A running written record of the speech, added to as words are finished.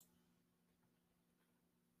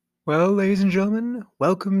Well, ladies and gentlemen,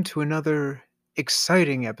 welcome to another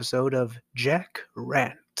exciting episode of Jack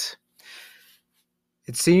Rant.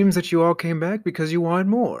 It seems that you all came back because you wanted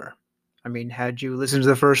more. I mean, had you listened to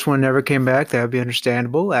the first one and never came back, that would be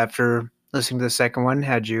understandable. After listening to the second one,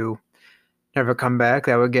 had you never come back,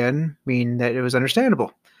 that would again mean that it was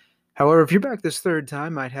understandable. However, if you're back this third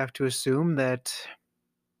time, I'd have to assume that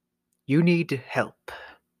you need help.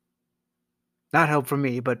 Not help from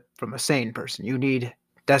me, but from a sane person. You need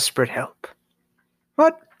desperate help.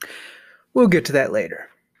 But we'll get to that later.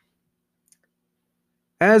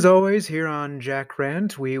 As always, here on Jack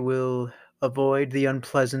Rant, we will avoid the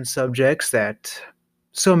unpleasant subjects that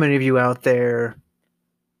so many of you out there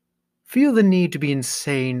feel the need to be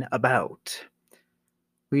insane about.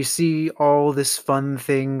 We see all this fun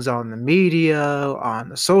things on the media, on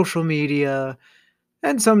the social media,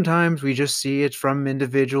 and sometimes we just see it from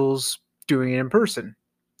individuals doing it in person.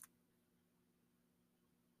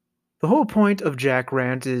 The whole point of Jack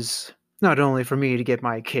Rant is not only for me to get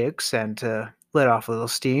my kicks and to let off a little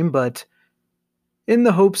steam, but in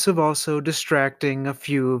the hopes of also distracting a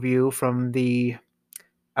few of you from the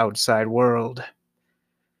outside world.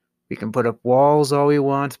 We can put up walls all we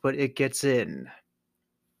want, but it gets in.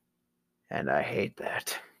 And I hate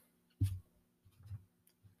that.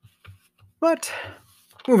 But,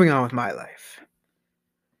 moving on with my life.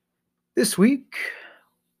 This week,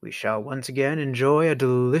 we shall once again enjoy a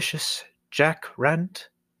delicious Jack Rant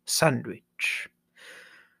sandwich.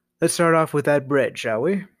 Let's start off with that bread, shall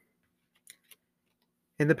we?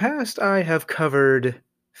 In the past, I have covered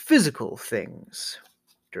physical things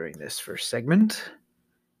during this first segment.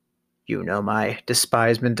 You know my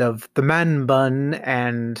despisement of the man bun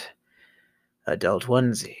and adult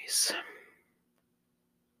onesies.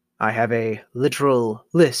 I have a literal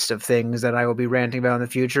list of things that I will be ranting about in the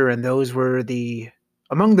future, and those were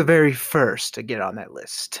among the very first to get on that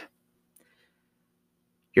list.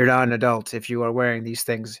 You're not an adult if you are wearing these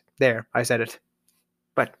things. There, I said it.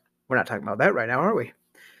 But we're not talking about that right now, are we?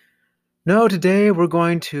 No, today we're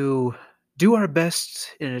going to do our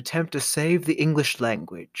best in an attempt to save the English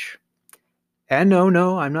language. And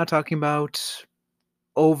no, I'm not talking about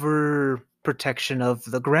overprotection of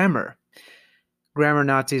the grammar. Grammar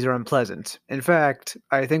Nazis are unpleasant. In fact,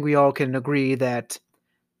 I think we all can agree that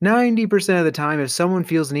 90% of the time, if someone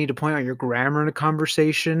feels the need to point out your grammar in a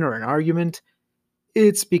conversation or an argument,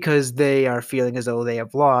 it's because they are feeling as though they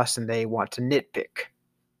have lost and they want to nitpick.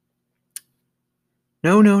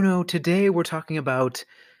 No. Today we're talking about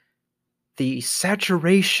the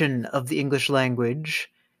saturation of the English language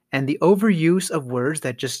and the overuse of words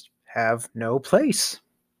that just have no place.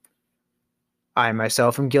 I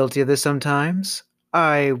myself am guilty of this sometimes.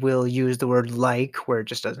 I will use the word like where it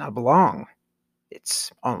just does not belong.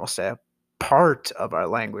 It's almost a part of our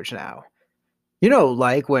language now.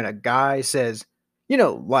 Like when a guy says,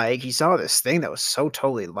 like he saw this thing that was so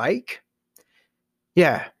totally like.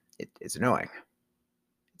 Yeah, it's annoying.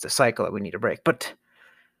 It's a cycle that we need to break. But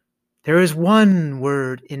there is one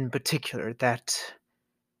word in particular that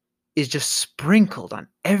is just sprinkled on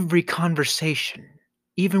every conversation,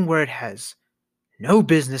 even where it has no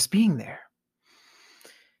business being there.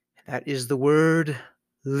 And that is the word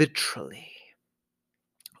literally.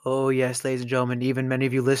 Oh, yes, ladies and gentlemen, even many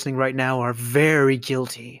of you listening right now are very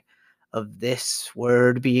guilty of this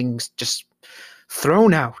word being just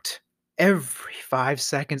thrown out every 5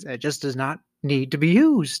 seconds. It just does not need to be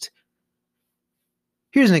used.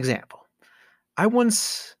 Here's an example. I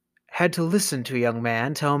once had to listen to a young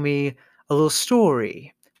man tell me a little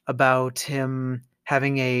story about him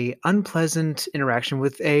having an unpleasant interaction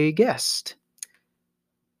with a guest.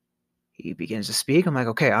 He begins to speak. I'm like,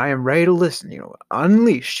 okay, I am ready to listen.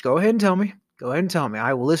 Unleashed. Go ahead and tell me. Go ahead and tell me.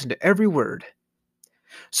 I will listen to every word.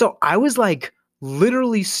 So I was like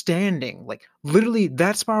literally standing, like literally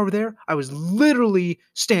that spot over there. I was literally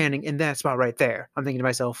standing in that spot right there. I'm thinking to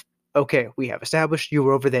myself, okay, we have established you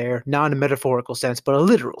were over there, not in a metaphorical sense, but a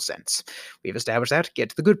literal sense. We've established that.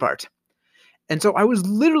 Get to the good part. And so I was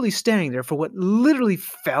literally standing there for what literally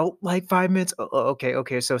felt like 5 minutes.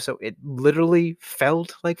 Okay. So it literally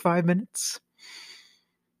felt like 5 minutes.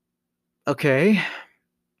 Okay.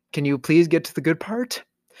 Can you please get to the good part?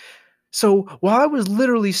 So while I was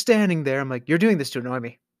literally standing there, I'm like, you're doing this to annoy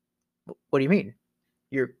me. What do you mean?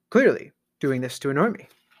 You're clearly doing this to annoy me.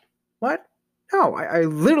 What? No, I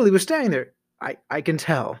literally was standing there. I can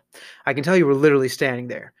tell. I can tell you were literally standing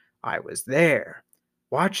there. I was there,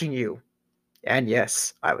 watching you. And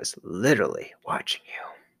yes, I was literally watching you.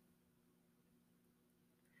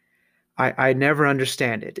 I never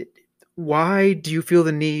understand it. Why do you feel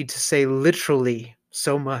the need to say literally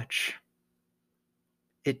so much?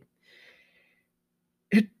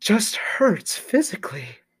 It just hurts physically.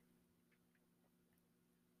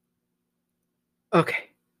 Okay.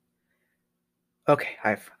 Okay,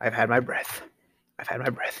 I've had my breath. I've had my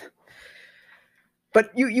breath.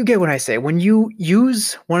 But you get what I say. When you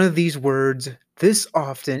use one of these words this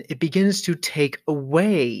often, it begins to take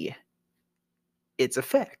away its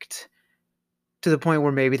effect to the point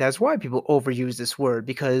where maybe that's why people overuse this word,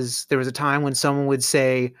 because there was a time when someone would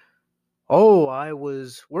say, "Oh, I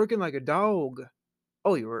was working like a dog."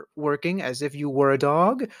 Oh, you were working as if you were a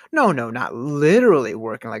dog? No, no, not literally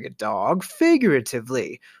working like a dog,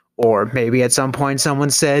 figuratively. Or maybe at some point someone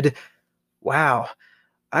said, "Wow,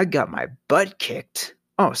 I got my butt kicked."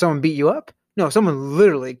 Oh, someone beat you up? No, someone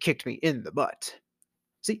literally kicked me in the butt.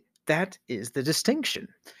 See, that is the distinction.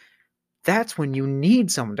 That's when you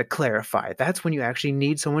need someone to clarify. That's when you actually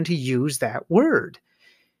need someone to use that word.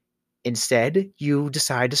 Instead, you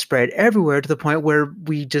decide to spread everywhere to the point where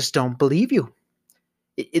we just don't believe you.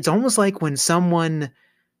 It's almost like when someone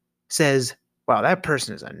says, "Wow, that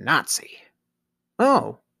person is a Nazi."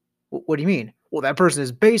 Oh, what do you mean? Well, that person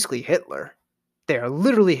is basically Hitler. They are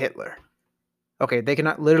literally Hitler. Okay, they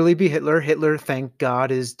cannot literally be Hitler. Hitler, thank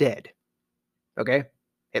God, is dead. Okay?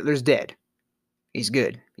 Hitler's dead. He's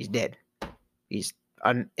good. He's dead. He's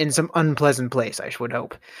in some unpleasant place, I would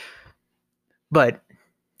hope. But,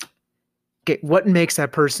 okay, what makes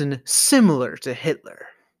that person similar to Hitler?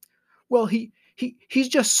 Well, he's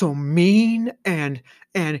just so mean, and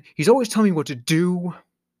he's always telling me what to do.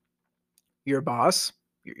 Your boss,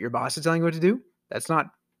 your boss is telling you what to do? That's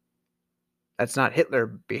not Hitler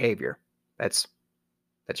behavior. That's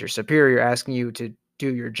your superior asking you to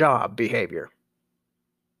do your job behavior.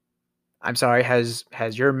 I'm sorry, has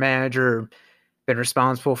your manager been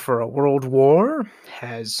responsible for a world war?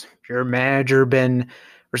 Has your manager been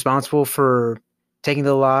responsible for taking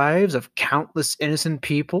the lives of countless innocent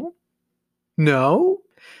people? No?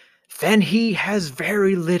 Then he has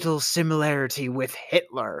very little similarity with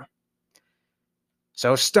Hitler.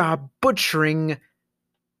 So stop butchering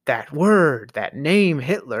that word, that name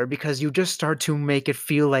Hitler, because you just start to make it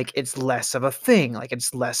feel like it's less of a thing, like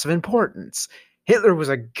it's less of importance. Hitler was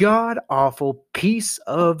a god awful piece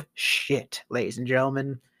of shit, ladies and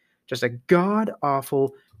gentlemen. Just a god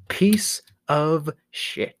awful piece of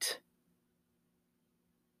shit.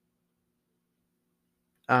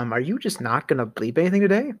 Are you just not gonna bleep anything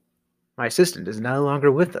today? My assistant is no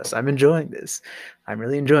longer with us. I'm enjoying this. I'm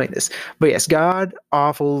really enjoying this. But yes, god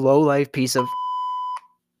awful low life piece of.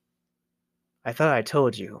 I thought I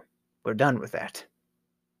told you. We're done with that.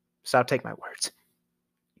 Stop taking my words.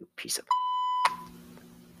 You piece of.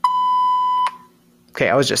 Okay,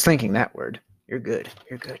 I was just thinking that word. You're good.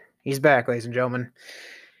 You're good. He's back, ladies and gentlemen.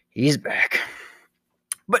 He's back.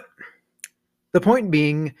 But the point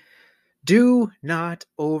being, do not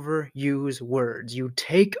overuse words. You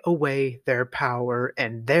take away their power,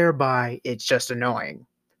 and thereby it's just annoying.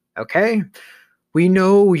 Okay? We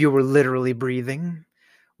know you were literally breathing.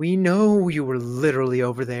 We know you were literally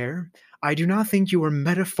over there. I do not think you were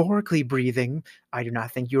metaphorically breathing. I do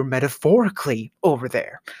not think you were metaphorically over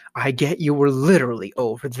there. I get you were literally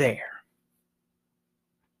over there.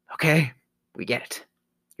 Okay? We get it.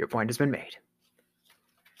 Your point has been made.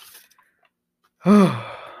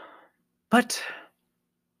 But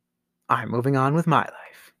I'm moving on with my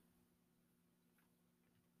life.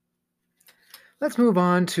 Let's move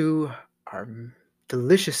on to our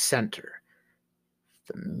delicious center.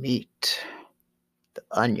 The meat. The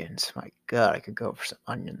onions. My God, I could go for some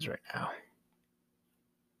onions right now.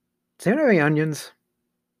 Does anyone have any onions?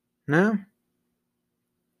 No?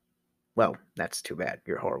 Well, that's too bad.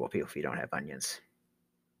 You're horrible people if you don't have onions.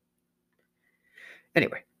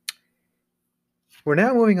 Anyway, we're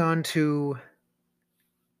now moving on to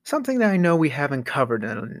something that I know we haven't covered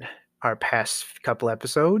in our past couple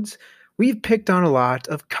episodes. We've picked on a lot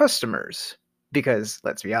of customers because,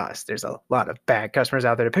 let's be honest, there's a lot of bad customers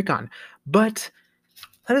out there to pick on. But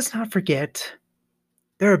let us not forget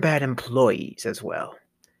there are bad employees as well.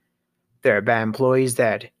 There are bad employees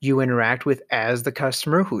that you interact with as the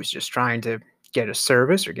customer who's just trying to get a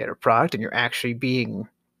service or get a product and you're actually being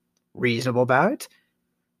reasonable about it.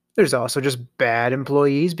 There's also just bad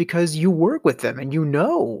employees because you work with them and you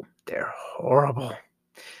know they're horrible.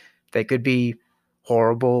 They could be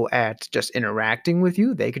horrible at just interacting with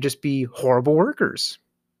you. They could just be horrible workers.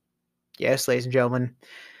 Yes, ladies and gentlemen,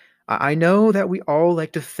 I know that we all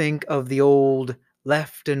like to think of the old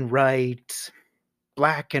left and right,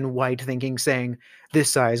 black and white thinking, saying,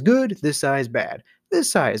 this side is good, this side is bad,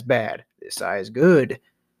 this side is bad, this side is good.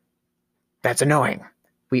 That's annoying.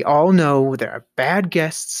 We all know there are bad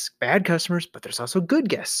guests, bad customers, but there's also good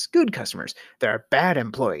guests, good customers. There are bad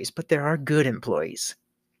employees, but there are good employees.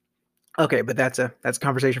 Okay, but that's a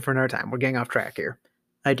conversation for another time. We're getting off track here.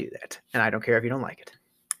 I do that, and I don't care if you don't like it.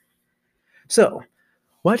 So,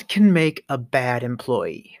 what can make a bad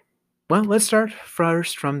employee? Well, let's start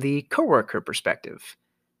first from the coworker perspective.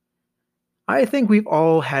 I think we've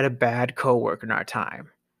all had a bad coworker in our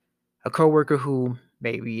time. A coworker who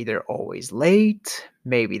maybe they're always late,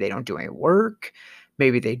 maybe they don't do any work,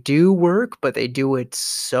 maybe they do work, but they do it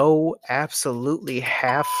so absolutely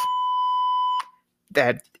half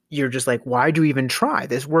that you're just like, why do you even try?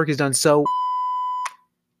 This work is done so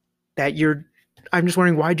that I'm just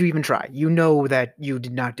wondering, why do you even try? You know that you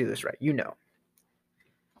did not do this right. You know.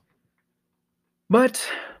 But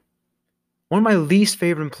one of my least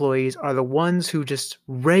favorite employees are the ones who just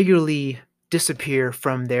regularly disappear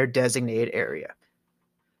from their designated area.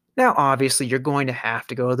 Now, obviously, you're going to have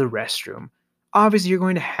to go to the restroom. Obviously, you're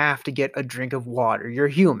going to have to get a drink of water. You're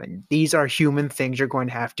human. These are human things you're going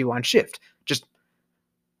to have to do on shift. Just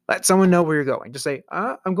let someone know where you're going. Just say,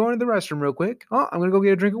 I'm going to the restroom real quick. Oh, I'm going to go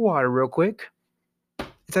get a drink of water real quick.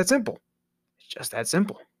 It's that simple. It's just that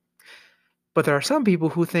simple. But there are some people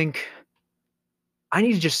who think, I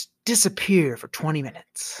need to just disappear for 20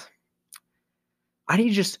 minutes. I need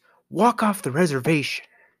to just walk off the reservation.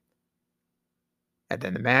 And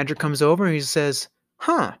then the manager comes over and he says,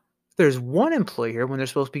 there's one employee here when there's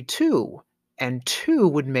supposed to be two. And two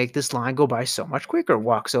would make this line go by so much quicker.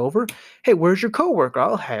 Walks over. Hey, where's your coworker?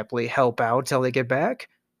 I'll happily help out till they get back.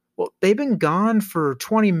 Well, they've been gone for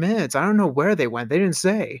 20 minutes. I don't know where they went. They didn't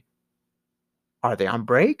say. Are they on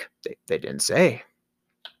break? They didn't say.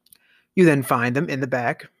 You then find them in the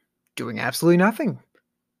back doing absolutely nothing.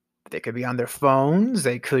 They could be on their phones.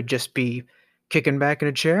 They could just be kicking back in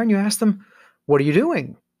a chair. And you ask them, what are you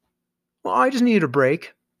doing? Well, I just needed a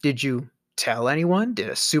break. Did you tell anyone? Did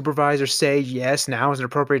a supervisor say, yes, now is an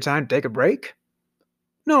appropriate time to take a break?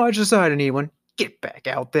 No, I just decided I need one. Get back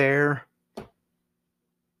out there.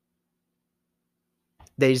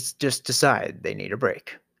 They just decide they need a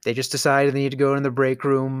break. They just decided they need to go in the break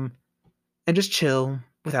room and just chill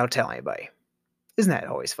without telling anybody. Isn't that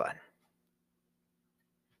always fun?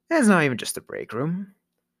 And it's not even just the break room.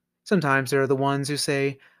 Sometimes there are the ones who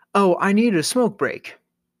say, oh, I needed a smoke break.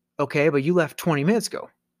 Okay, but you left 20 minutes ago.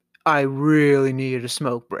 I really needed a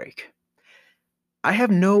smoke break. I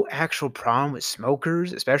have no actual problem with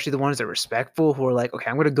smokers, especially the ones that are respectful, who are like,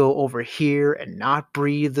 okay, I'm going to go over here and not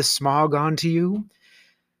breathe the smog onto you.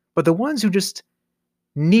 But the ones who just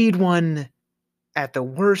need one at the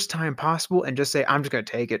worst time possible and just say, I'm just going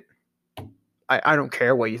to take it. I don't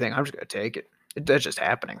care what you think. I'm just going to take it. That's just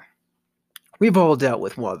happening. We've all dealt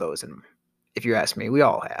with one of those, and if you ask me, we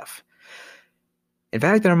all have. In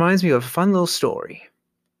fact, that reminds me of a fun little story.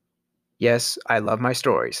 Yes, I love my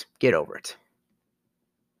stories. Get over it.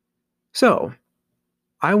 So,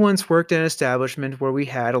 I once worked in an establishment where we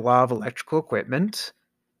had a lot of electrical equipment,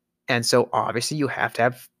 and so obviously you have to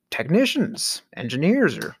have technicians,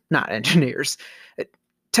 engineers, or not engineers,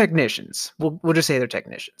 technicians. We'll just say they're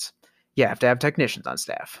technicians. You have to have technicians on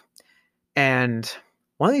staff. And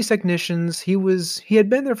one of these technicians, he had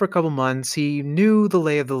been there for a couple months. He knew the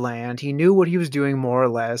lay of the land. He knew what he was doing more or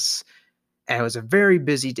less. And it was a very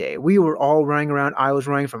busy day. We were all running around. I was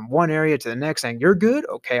running from one area to the next saying, you're good?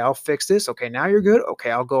 Okay, I'll fix this. Okay, now you're good.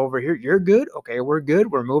 Okay, I'll go over here. You're good. Okay, we're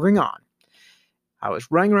good. We're moving on. I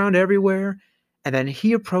was running around everywhere. And then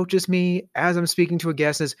he approaches me as I'm speaking to a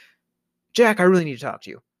guest and says, Jack, I really need to talk to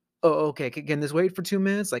you. Oh, okay. Can this wait for 2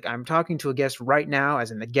 minutes? Like, I'm talking to a guest right now,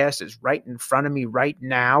 as in the guest is right in front of me right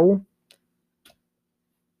now.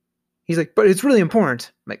 He's like, but it's really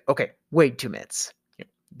important. I'm like, okay, wait 2 minutes.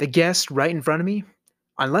 The guest right in front of me,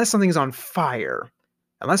 unless something's on fire,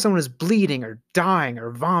 unless someone is bleeding or dying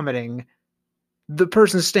or vomiting, the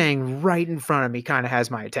person staying right in front of me kind of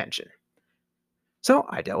has my attention. So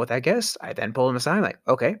I dealt with that guest. I then pulled him aside, like,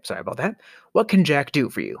 okay, sorry about that. What can Jack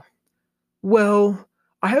do for you? Well,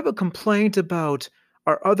 I have a complaint about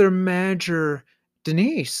our other manager,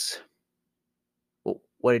 Denise. Well,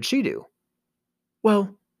 what did she do?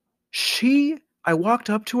 Well, I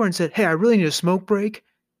walked up to her and said, hey, I really need a smoke break.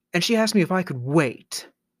 And she asked me if I could wait.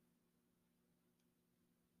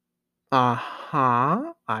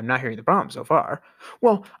 Uh-huh. I'm not hearing the problem so far.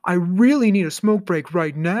 Well, I really need a smoke break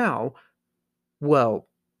right now. Well,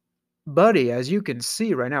 buddy, as you can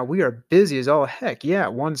see right now, we are busy as all heck. Yeah,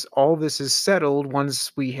 once all this is settled,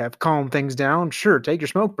 once we have calmed things down, sure, take your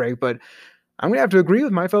smoke break, but I'm going to have to agree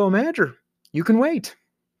with my fellow manager. You can wait.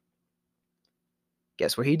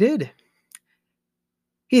 Guess what he did?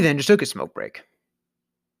 He then just took a smoke break.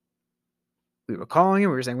 We were calling him.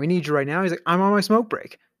 We were saying, we need you right now. He's like, I'm on my smoke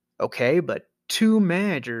break. Okay, but 2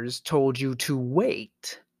 managers told you to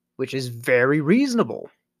wait, which is very reasonable.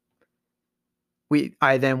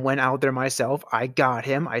 I then went out there myself. I got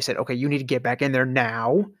him. I said, okay, you need to get back in there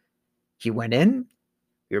now. He went in.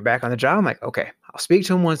 We were back on the job. I'm like, okay, I'll speak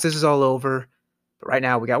to him once this is all over. But right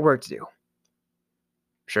now, we got work to do.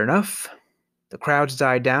 Sure enough, the crowds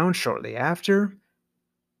died down shortly after.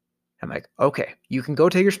 I'm like, okay, you can go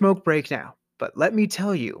take your smoke break now. But let me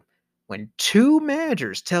tell you, when two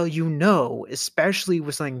managers tell you no, especially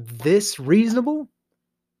with something this reasonable,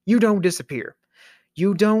 you don't disappear.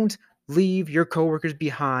 You don't leave your coworkers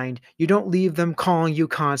behind. You don't leave them calling you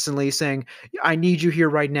constantly saying, I need you here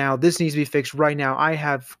right now. This needs to be fixed right now. I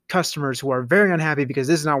have customers who are very unhappy because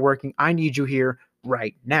this is not working. I need you here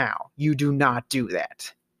right now. You do not do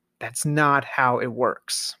that. That's not how it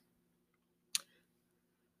works.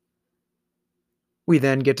 We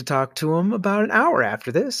then get to talk to him about an hour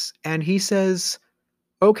after this, and he says,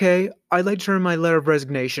 okay, I'd like to turn in my letter of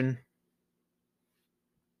resignation.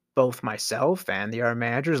 Both myself and the other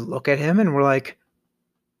managers look at him and we're like,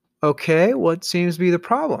 okay, what seems to be the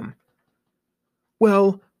problem?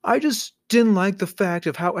 Well, I just didn't like the fact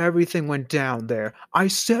of how everything went down there. I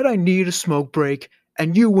said I needed a smoke break,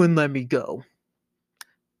 and you wouldn't let me go.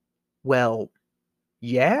 Well,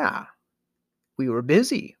 yeah, we were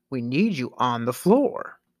busy. We need you on the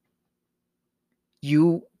floor.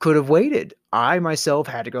 You could have waited. I myself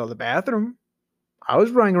had to go to the bathroom. I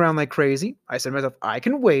was running around like crazy. I said to myself, I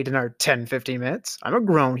can wait another 10, 15 minutes. I'm a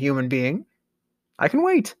grown human being. I can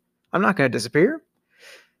wait. I'm not going to disappear.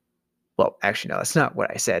 Well, actually, no, that's not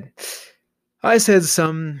what I said. I said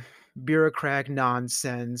some bureaucratic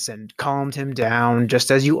nonsense and calmed him down,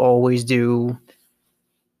 just as you always do.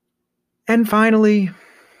 And finally,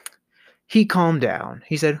 he calmed down.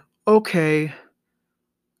 He said, okay,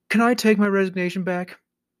 can I take my resignation back?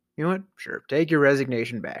 You know what? Sure, take your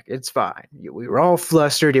resignation back. It's fine. We were all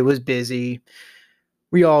flustered. It was busy.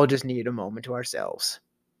 We all just needed a moment to ourselves.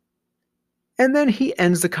 And then he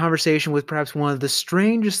ends the conversation with perhaps one of the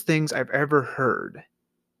strangest things I've ever heard.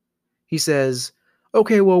 He says,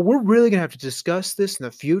 okay, well, we're really going to have to discuss this in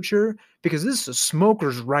the future because this is a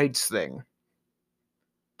smoker's rights thing.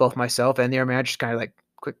 Both myself and the other man just kind of like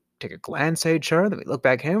quick take a glance at each other. Then we look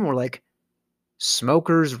back at him and we're like,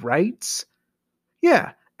 smoker's rights?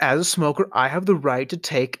 Yeah, as a smoker, I have the right to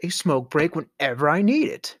take a smoke break whenever I need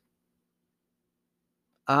it.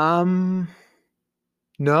 No.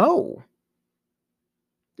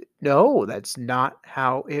 No, that's not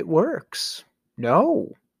how it works.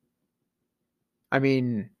 No. I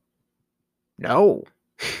mean, no.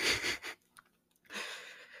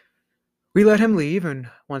 We let him leave, and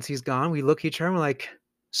once he's gone, we look at each other and we're like,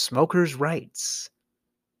 smoker's rights.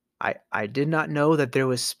 I did not know that there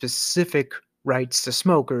was specific rights to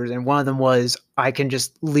smokers, and one of them was I can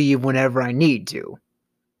just leave whenever I need to.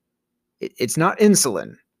 It's not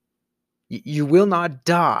insulin. You will not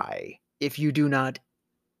die if you do not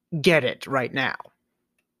get it right now.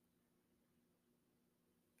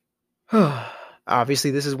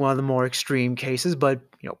 Obviously, this is one of the more extreme cases, but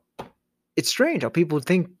it's strange how people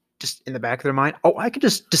think just in the back of their mind, oh, I can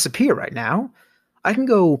just disappear right now. I can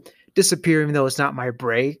go disappear even though it's not my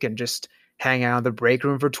break and just hang out in the break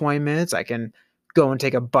room for 20 minutes. I can go and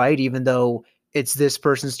take a bite even though it's this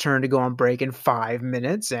person's turn to go on break in 5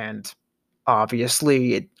 minutes. And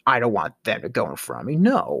obviously, I don't want them to go in front of me.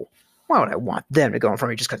 No. Why would I want them to go in front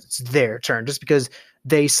of me just because it's their turn? Just because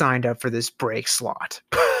they signed up for this break slot?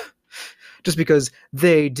 Just because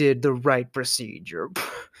they did the right procedure?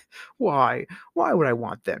 Why? Why would I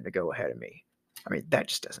want them to go ahead of me? I mean, that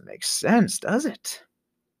just doesn't make sense, does it?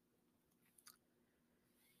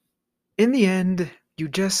 In the end, you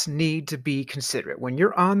just need to be considerate. When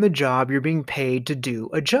you're on the job, you're being paid to do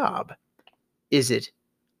a job. Is it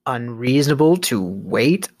unreasonable to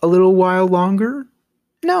wait a little while longer?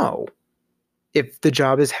 No. If the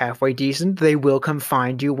job is halfway decent, they will come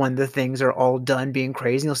find you when the things are all done being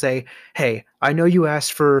crazy. They'll say, hey, I know you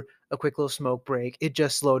asked for a quick little smoke break. It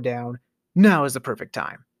just slowed down. Now is the perfect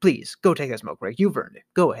time. Please, go take that smoke break. You've earned it.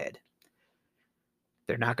 Go ahead.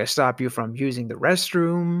 They're not going to stop you from using the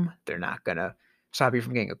restroom. They're not going to stop you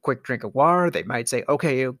from getting a quick drink of water. They might say,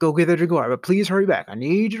 okay, go get a drink of water, but please hurry back. I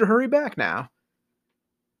need you to hurry back now.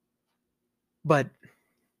 But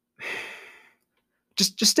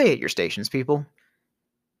just stay at your stations, people.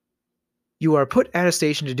 You are put at a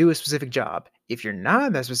station to do a specific job. If you're not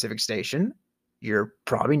at that specific station, you're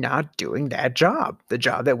probably not doing that job, the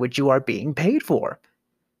job at which you are being paid for.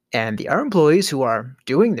 And the other employees who are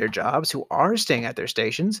doing their jobs, who are staying at their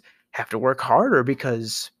stations, have to work harder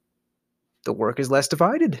because the work is less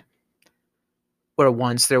divided. Where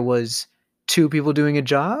once there was two people doing a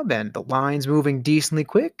job and the line's moving decently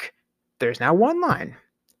quick, there's now one line.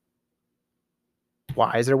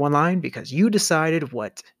 Why is there one line? Because you decided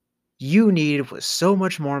what you needed was so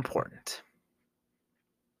much more important.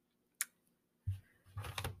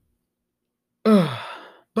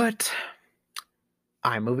 But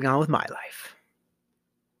I'm moving on with my life.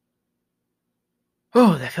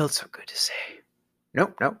 Oh, that felt so good to say.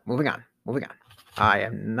 Nope, moving on. I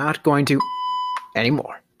am not going to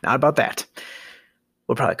anymore. Not about that.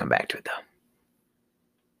 We'll probably come back to it, though.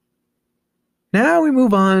 Now we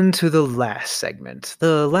move on to the last segment.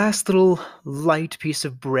 The last little light piece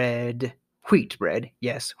of bread. Wheat bread.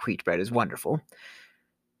 Yes, wheat bread is wonderful.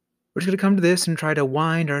 We're just going to come to this and try to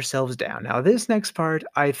wind ourselves down. Now, this next part,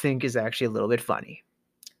 I think, is actually a little bit funny.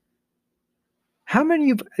 How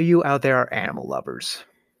many of you out there are animal lovers?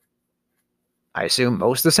 I assume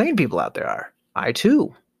most of the sane people out there are. I,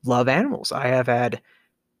 too, love animals. I have had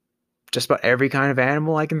just about every kind of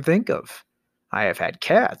animal I can think of. I have had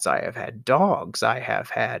cats. I have had dogs. I have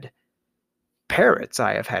had parrots.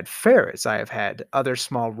 I have had ferrets. I have had other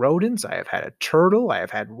small rodents. I have had a turtle. I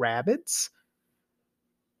have had rabbits.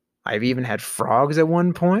 I've even had frogs at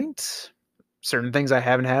one point. Certain things I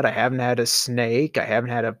haven't had a snake. I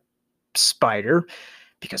haven't had a spider,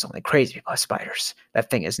 because only crazy people have spiders. That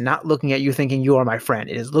thing is not looking at you thinking you are my friend.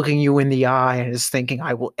 It is looking you in the eye and is thinking,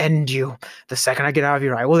 I will end you. The second I get out of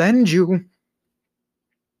here, I will end you.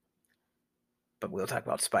 But we'll talk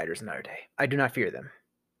about spiders another day. I do not fear them.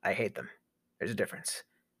 I hate them. There's a difference.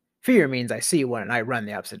 Fear means I see one and I run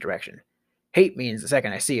the opposite direction. Hate means the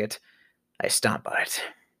second I see it, I stomp on it.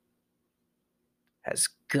 As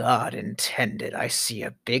God intended, I see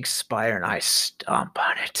a big spider and I stomp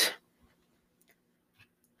on it.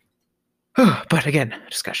 But again,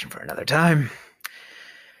 discussion for another time.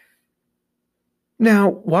 Now,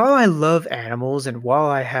 while I love animals and while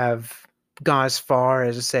I have gone as far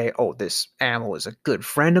as to say, oh, this animal is a good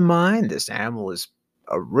friend of mine, this animal is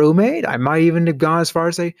a roommate, I might even have gone as far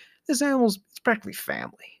as say, this animal's it's practically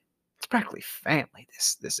family. It's practically family,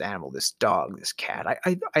 this animal, this dog, this cat.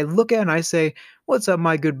 I look at it and I say, what's up,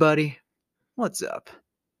 my good buddy? What's up?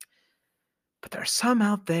 But there are some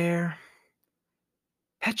out there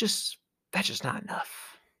that's just not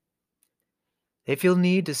enough. They feel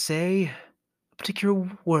need to say a particular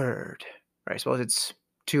word. Or I suppose it's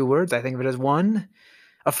 2 words. I think of it as one.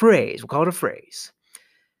 A phrase. We'll call it a phrase.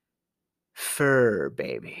 Fur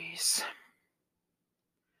babies.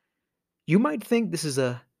 You might think this is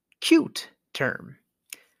a cute term.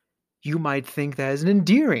 You might think that is an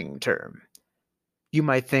endearing term. You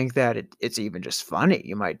might think that it's even just funny.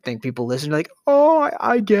 You might think people listen like, oh,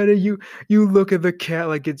 I get it. You look at the cat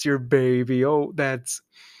like it's your baby. Oh, that's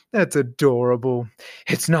adorable.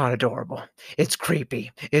 It's not adorable. It's creepy.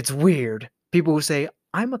 It's weird. People who say,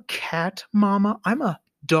 I'm a cat mama. I'm a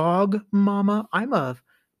dog mama. I'm a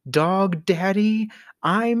dog daddy.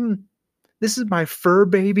 This is my fur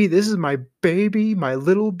baby. This is my baby, my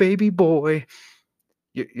little baby boy.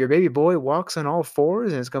 Your baby boy walks on all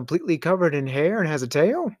fours and is completely covered in hair and has a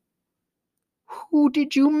tail? Who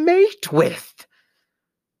did you mate with?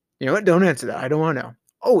 You know what? Don't answer that. I don't want to know.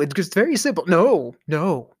 Oh, it's just very simple. No.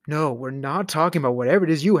 We're not talking about whatever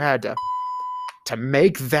it is you had to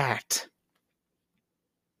make that.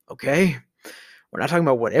 Okay? We're not talking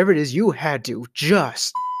about whatever it is you had to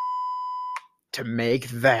just to make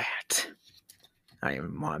that. I don't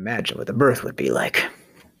even want to imagine what the birth would be like.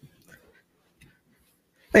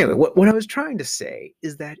 Anyway, what I was trying to say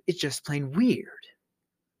is that it's just plain weird.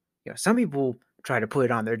 You know, some people try to put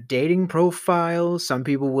it on their dating profiles. Some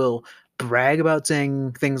people will brag about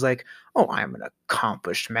saying things like, oh, I'm an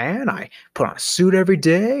accomplished man. I put on a suit every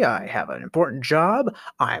day. I have an important job.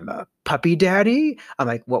 I'm a puppy daddy. I'm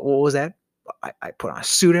like, what was that? I put on a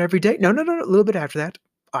suit every day. No, a little bit after that.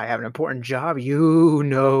 I have an important job. You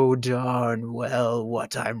know darn well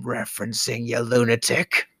what I'm referencing, you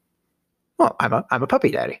lunatic. Well, I'm a puppy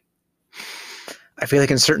daddy. I feel like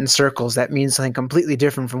in certain circles that means something completely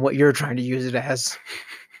different from what you're trying to use it as.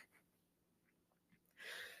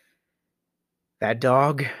 That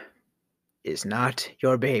dog is not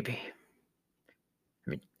your baby. I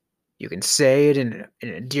mean, you can say it in an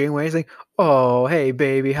endearing way. It's like, oh, hey,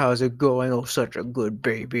 baby, how's it going? Oh, such a good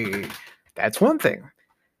baby. That's one thing.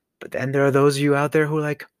 But then there are those of you out there who are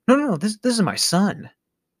like, no, this is my son.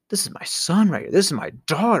 This is my son right here. This is my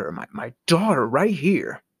daughter, my daughter right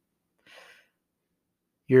here.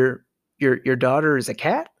 Your daughter is a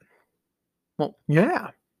cat? Well, yeah.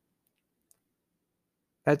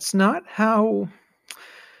 That's not how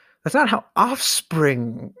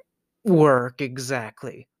offspring work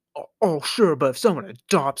exactly. Oh, sure, but if someone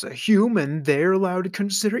adopts a human, they're allowed to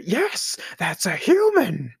consider it. Yes, that's a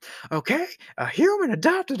human. Okay? A human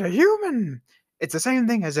adopted a human. It's the same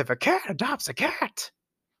thing as if a cat adopts a cat.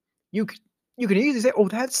 You you can easily say, "Oh,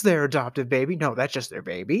 that's their adoptive baby." No, that's just their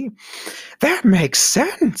baby. That makes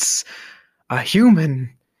sense. A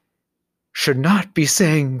human should not be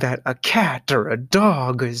saying that a cat or a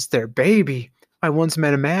dog is their baby. I once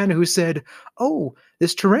met a man who said, "Oh,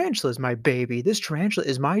 this tarantula is my baby. This tarantula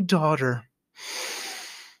is my daughter."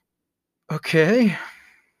 Okay,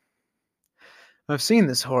 I've seen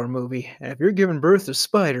this horror movie, and if you're giving birth to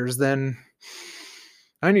spiders, then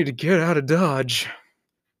I need to get out of Dodge.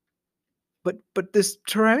 But this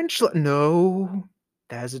tarantula, no.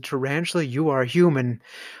 As a tarantula, you are human.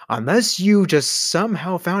 Unless you just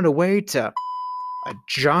somehow found a way to a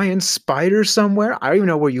giant spider somewhere. I don't even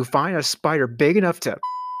know where you find a spider big enough to.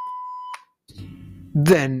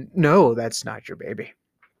 Then, no, that's not your baby.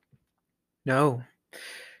 No.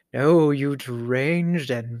 No, you deranged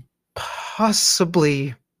and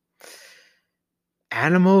possibly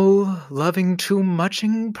animal loving too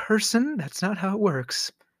muching person. That's not how it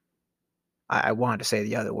works. I wanted to say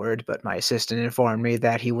the other word, but my assistant informed me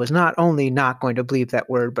that he was not only not going to bleep that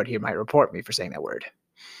word, but he might report me for saying that word.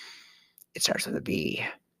 It starts with a B,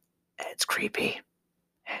 and it's creepy,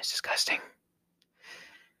 and it's disgusting.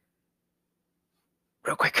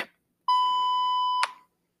 Real quick.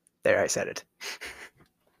 There, I said it.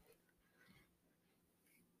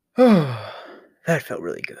 Oh, that felt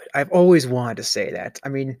really good. I've always wanted to say that. I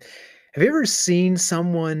mean, have you ever seen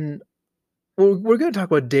someone? Well, we're going to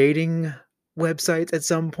talk about dating websites at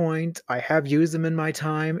some point. I have used them in my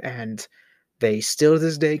time, and they still to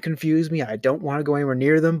this day confuse me. I don't want to go anywhere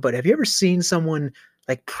near them. But have you ever seen someone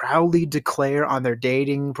like proudly declare on their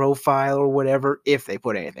dating profile or whatever, if they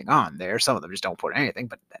put anything on there? Some of them just don't put anything,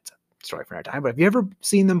 but that's a story for another time. But have you ever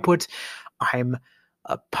seen them put, "I'm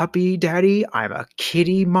a puppy daddy, I'm a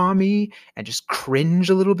kitty mommy," and just cringe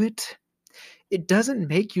a little bit? It doesn't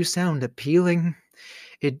make you sound appealing.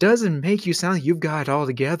 It doesn't make you sound like you've got it all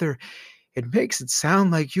together. It makes it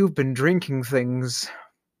sound like you've been drinking things.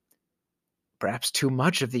 Perhaps too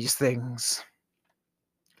much of these things.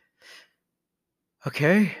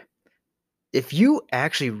 Okay? If you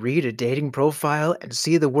actually read a dating profile and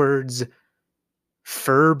see the words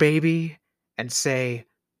fur baby and say,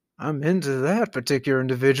 "I'm into that particular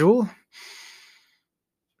individual,"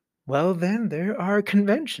 well, then there are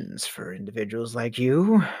conventions for individuals like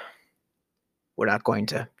you. We're not going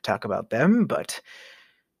to talk about them, but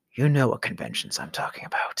you know what conventions I'm talking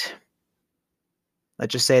about.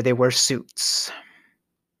 Let's just say they wear suits.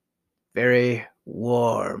 Very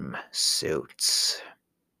warm suits.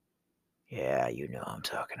 Yeah, you know what I'm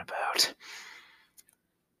talking about.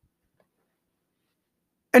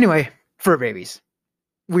 Anyway, fur babies.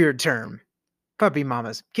 Weird term. Puppy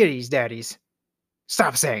mamas, kitties, daddies.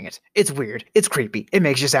 Stop saying it. It's weird. It's creepy. It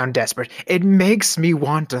makes you sound desperate. It makes me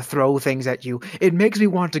want to throw things at you. It makes me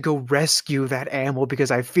want to go rescue that animal because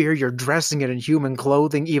I fear you're dressing it in human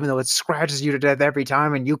clothing even though it scratches you to death every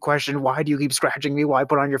time and you question, why do you keep scratching me while I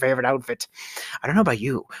put on your favorite outfit? I don't know about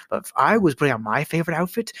you, but if I was putting on my favorite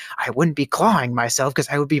outfit, I wouldn't be clawing myself because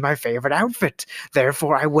I would be my favorite outfit.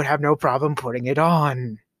 Therefore, I would have no problem putting it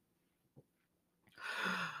on.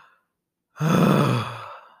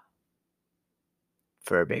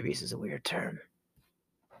 Fur babies is a weird term.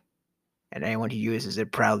 And anyone who uses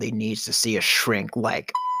it proudly needs to see a shrink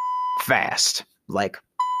like fast. Like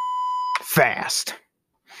fast.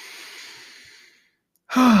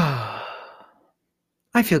 I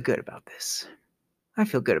feel good about this. I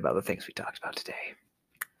feel good about the things we talked about today.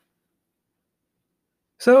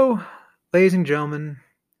 So, ladies and gentlemen,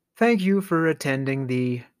 thank you for attending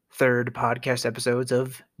the third podcast episodes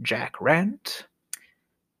of Jack Rant.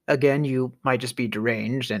 Again, you might just be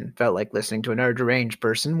deranged and felt like listening to another deranged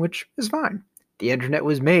person, which is fine. The internet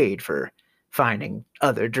was made for finding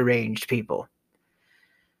other deranged people.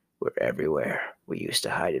 We're everywhere. We used to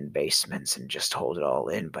hide in basements and just hold it all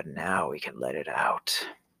in, but now we can let it out.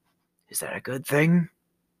 Is that a good thing?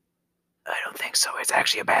 I don't think so. It's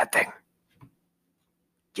actually a bad thing.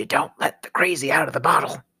 You don't let the crazy out of the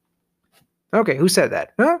bottle. Okay, who said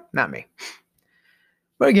that? Huh? Not me.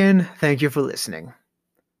 But again, thank you for listening.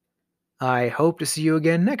 I hope to see you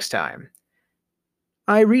again next time.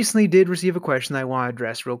 I recently did receive a question I want to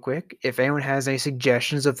address real quick. If anyone has any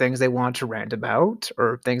suggestions of things they want to rant about,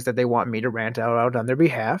 or things that they want me to rant out on their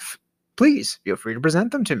behalf, please feel free to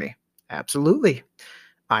present them to me. Absolutely.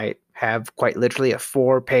 I have quite literally a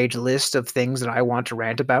 4-page list of things that I want to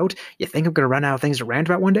rant about. You think I'm going to run out of things to rant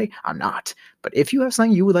about one day? I'm not. But if you have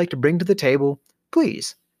something you would like to bring to the table,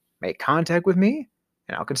 please make contact with me,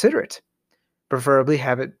 and I'll consider it. Preferably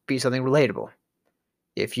have it be something relatable.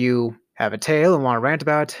 If you have a tale and want to rant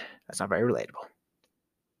about, that's not very relatable.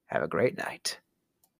 Have a great night.